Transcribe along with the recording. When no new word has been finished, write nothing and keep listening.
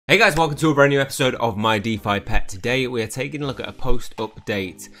Hey guys, welcome to a brand new episode of Mydefipet. Today we are taking a look at a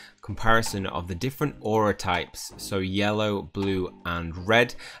post-update comparison of the different aura types, so yellow, blue and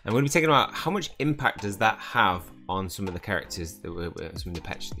red. And we're going to be taking about how much impact does that have on some of the characters, some of the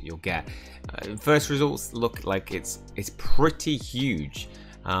pets that you'll get. First results look like it's pretty huge.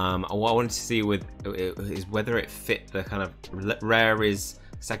 What I wanted to see is whether it fit the kind of rare is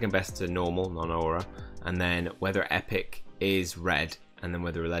second best to normal, non-aura, and then whether epic is red, and then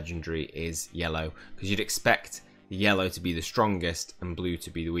whether a legendary is yellow, because you'd expect the yellow to be the strongest and blue to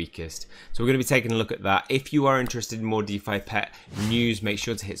be the weakest. So we're going to be taking a look at that. If you are interested in more Mydefipet news, make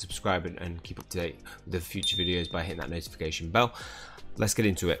sure to hit subscribe and keep up to date with the future videos by hitting that notification bell. Let's get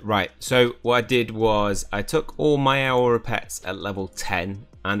into it. Right, so what I did was I took all my aura pets at level 10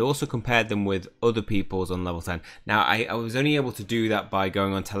 and also compared them with other people's on level 10. Now, I was only able to do that by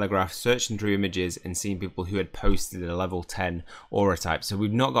going on Telegraph, searching through images and seeing people who had posted a level 10 aura type. So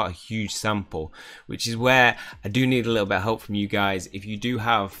we've not got a huge sample, which is where I do need a little bit of help from you guys. If you do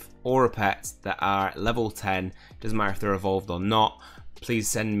have aura pets that are level 10, doesn't matter if they're evolved or not, please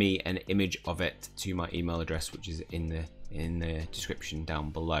send me an image of it to my email address, which is in the description down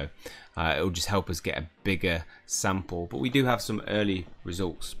below. It will just help us get a bigger sample, but we do have some early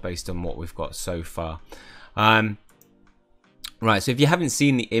results based on what we've got so far. Right, so if you haven't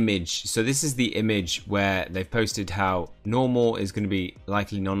seen the image, so this is the image where they've posted how normal is going to be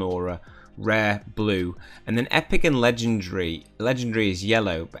likely non-aura, rare blue, and then epic and legendary is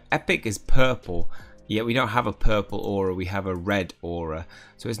yellow, but epic is purple. Yet we don't have a purple aura, we have a red aura,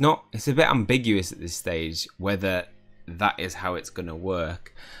 so it's a bit ambiguous at this stage whether that is how it's going to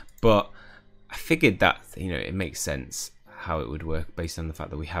work. But I figured that, you know, it makes sense how it would work based on the fact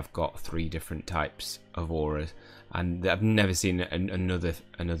that we have got 3 different types of auras, and I've never seen another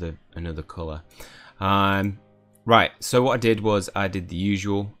color. Right, so what I did was I did the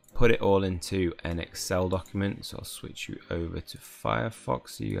usual, put it all into an Excel document. So I'll switch you over to Firefox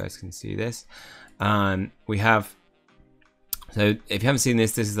so you guys can see this. We have, so if you haven't seen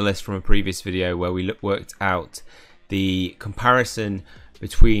this is the list from a previous video where we worked out the comparison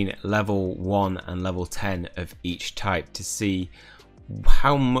between level 1 and level 10 of each type to see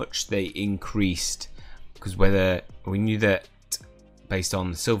how much they increased, because whether we knew that based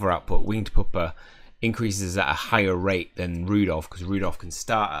on silver output, Winged Pupper increases at a higher rate than Rudolph, because Rudolph can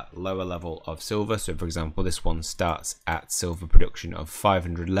start at lower level of silver. So for example, this one starts at silver production of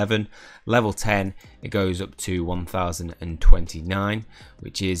 511. Level 10, it goes up to 1029,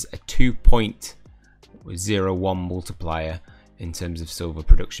 which is a 2.01 multiplier in terms of silver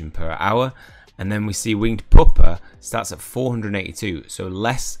production per hour. And then we see Winged Pupper starts at 482, so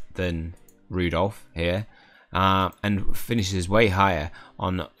less than Rudolph here, and finishes way higher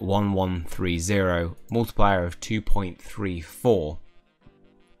on 1130, multiplier of 2.34.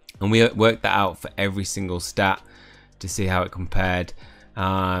 And we worked that out for every single stat to see how it compared,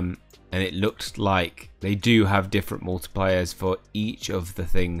 and it looked like they do have different multipliers for each of the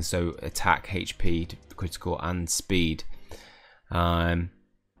things, so attack, HP, critical and speed, and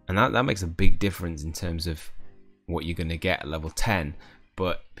that makes a big difference in terms of what you're going to get at level 10,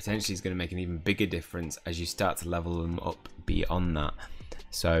 but potentially it's going to make an even bigger difference as you start to level them up beyond that.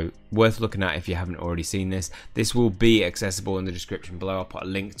 So worth looking at if you haven't already seen this. This will be accessible in the description below. I'll put a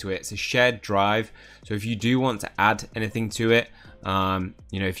link to it. It's a shared drive, so if you do want to add anything to it,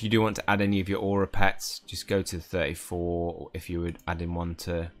 you know, if you do want to add any of your aura pets, just go to 34, or if you would add in one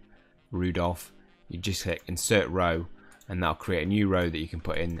to Rudolph, you just click insert row and that'll create a new row that you can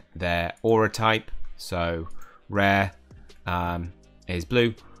put in their aura type. So rare is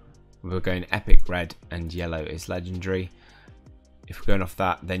blue, we're going epic red, and yellow is legendary. If we're going off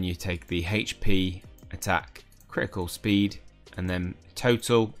that, then you take the HP, attack, critical, speed, and then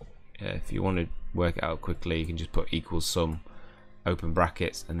total. If you want to work it out quickly, you can just put equals sum, open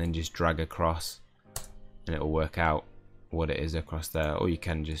brackets, and then just drag across and it'll work out what it is across there, or you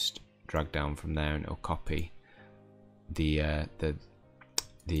can just drag down from there and it'll copy the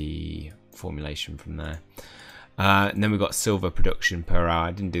formulation from there. And then we've got silver production per hour.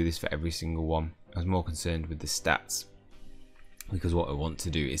 I didn't do this for every single one. I was more concerned with the stats, because what I want to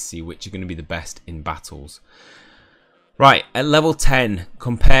do is see which are going to be the best in battles. Right, at level 10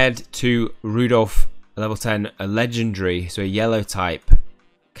 compared to Rudolph, level 10, a legendary, so a yellow type,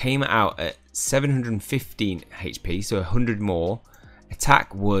 came out at 715 HP, so 100 more.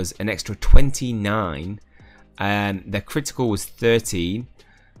 Attack was an extra 29, and their critical was 13,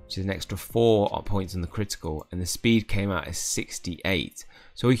 which is an extra 4 points on the critical, and the speed came out as 68.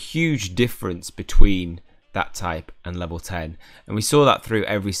 So a huge difference between that type and level 10, and we saw that through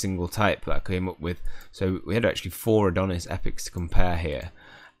every single type that I came up with. So we had actually 4 Adonis epics to compare here,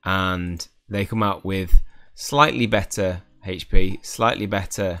 and they come out with slightly better HP, slightly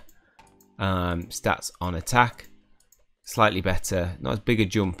better stats on attack, slightly better, not as big a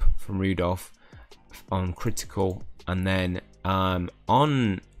jump from Rudolph on critical, and then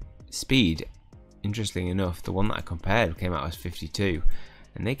on speed, interestingly enough, the one that I compared came out as 52,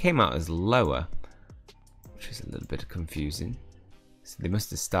 and they came out as lower, which is a little bit confusing. So they must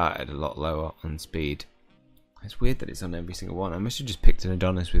have started a lot lower on speed. It's weird that it's on every single one. I must have just picked an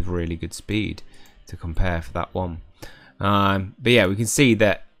Adonis with really good speed to compare for that one. But yeah, we can see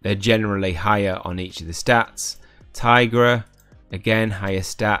that they're generally higher on each of the stats. Tigra, again, higher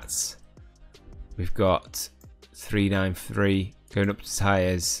stats. We've got 393 going up as high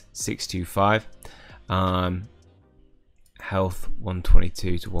as 625. Health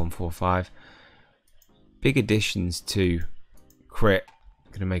 122 to 145. Big additions to crit,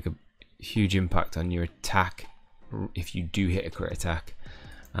 going to make a huge impact on your attack if you do hit a crit attack.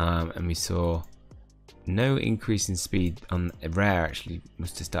 And we saw no increase in speed on rare, actually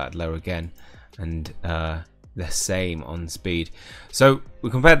must have started lower again, and the same on speed. So we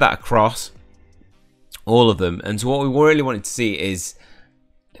compared that across all of them, and so what we really wanted to see is,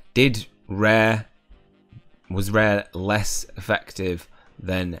 was rare less effective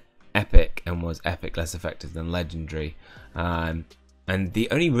than epic, and was epic less effective than legendary? And the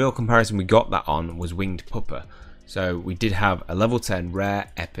only real comparison we got that on was Winged Pupper. So we did have a level 10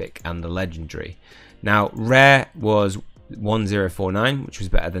 rare, epic, and a legendary. Now rare was 1049, which was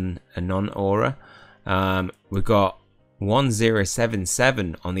better than a non-aura. We got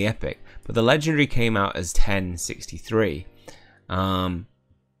 1077 on the epic, but the legendary came out as 1063. So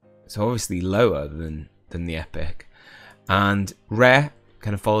obviously lower than the epic. And rare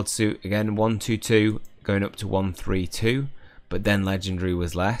kind of followed suit again, 122 going up to 132, but then legendary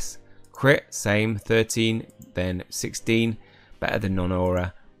was less. Crit, same, 13, then 16, better than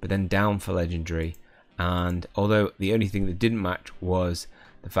non-aura, but then down for legendary. And although the only thing that didn't match was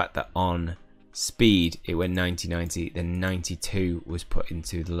the fact that on speed it went 90-90, then 92 was put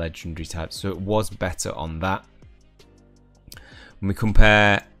into the legendary type, so it was better on that. When we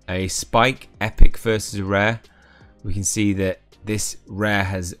compare a spike epic versus a rare, we can see that this rare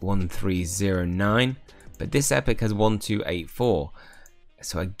has 1309, but this epic has 1284.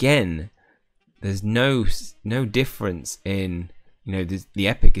 So again, there's no difference in, you know, the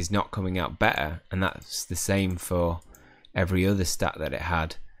epic is not coming out better, and that's the same for every other stat that it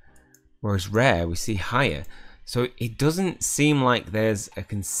had. Whereas rare, we see higher. So it doesn't seem like there's a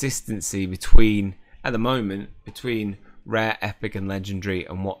consistency between, at the moment, between rare, epic, and legendary,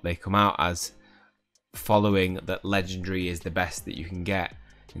 and what they come out as, following that legendary is the best that you can get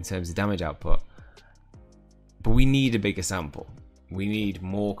in terms of damage output. But we need a bigger sample. We need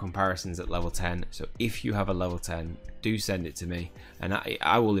more comparisons at level 10. So if you have a level 10, do send it to me, and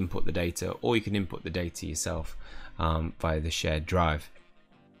I will input the data, or you can input the data yourself via the shared drive.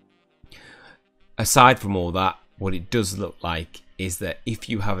 Aside from all that, what it does look like is that if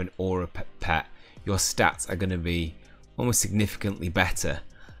you have an aura pet, your stats are going to be almost significantly better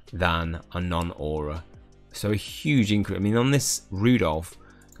than a non-aura. So a huge increase. I mean, on this Rudolph,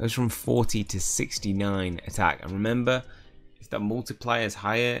 goes from 40 to 69 attack, and remember, if that multiplier is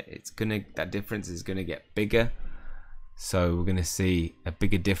higher, that difference is gonna get bigger. So we're gonna see a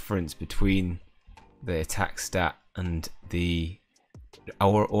bigger difference between the attack stat and the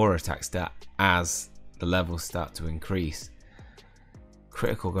aura attack stat as the levels start to increase.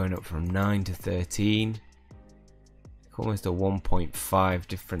 Critical going up from 9 to 13, almost a 1.5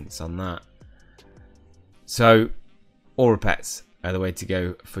 difference on that. So aura pets are the way to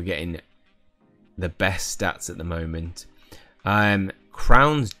go for getting the best stats at the moment.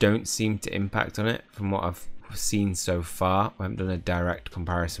 Crowns don't seem to impact on it from what I've seen so far. I haven't done a direct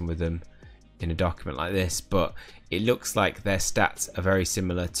comparison with them in a document like this, but it looks like their stats are very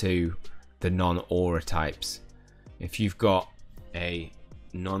similar to the non-aura types. If you've got a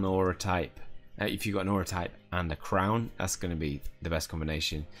non-aura type, if you've got an aura type and a crown, that's going to be the best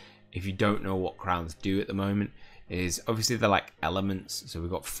combination. If you don't know what crowns do at the moment, is obviously they're like elements. So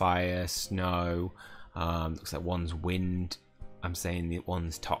we've got fire, snow, looks like one's wind. I'm saying the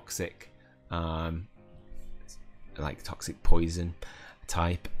one's toxic, like toxic poison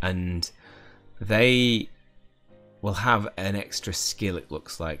type, and they will have an extra skill, it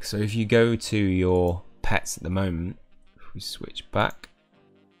looks like. So if you go to your pets at the moment, if we switch back,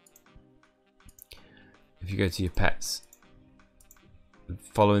 if you go to your pets,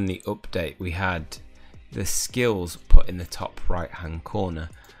 following the update, we had the skills put in the top right hand corner.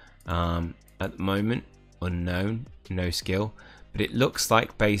 At the moment, unknown, no skill, but it looks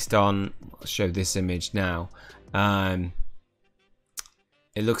like, based on, I'll show this image now,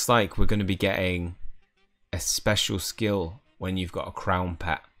 it looks like we're going to be getting a special skill when you've got a crown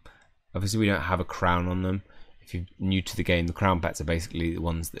pet. Obviously we don't have a crown on them. If you're new to the game, the crown pets are basically the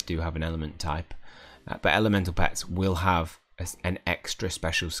ones that do have an element type, but elemental pets will have an extra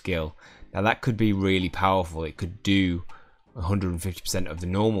special skill. Now that could be really powerful. It could do 150% of the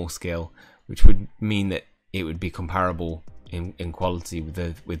normal skill, which would mean that it would be comparable in quality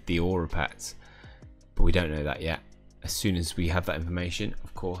with the aura pets, but we don't know that yet. As soon as we have that information,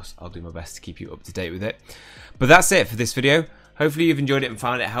 of course, I'll do my best to keep you up to date with it. But that's it for this video. Hopefully you've enjoyed it and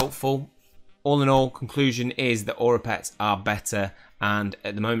found it helpful. All in all, conclusion is that aura pets are better, and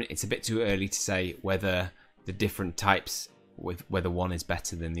at the moment it's a bit too early to say whether the different types, whether one is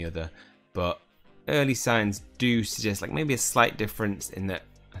better than the other, but early signs do suggest like maybe a slight difference in that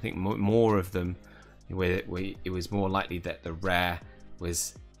I think more of them, where it was more likely that the rare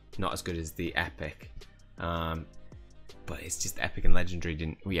was not as good as the epic, but it's just epic and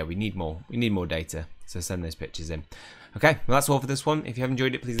legendary we need more data, so send those pictures in. Okay, well that's all for this one. If you have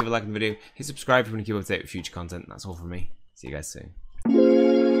enjoyed it, please leave a like on the video, hit subscribe if you want to keep up to date with future content. That's all from me. See you guys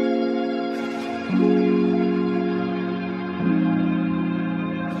soon.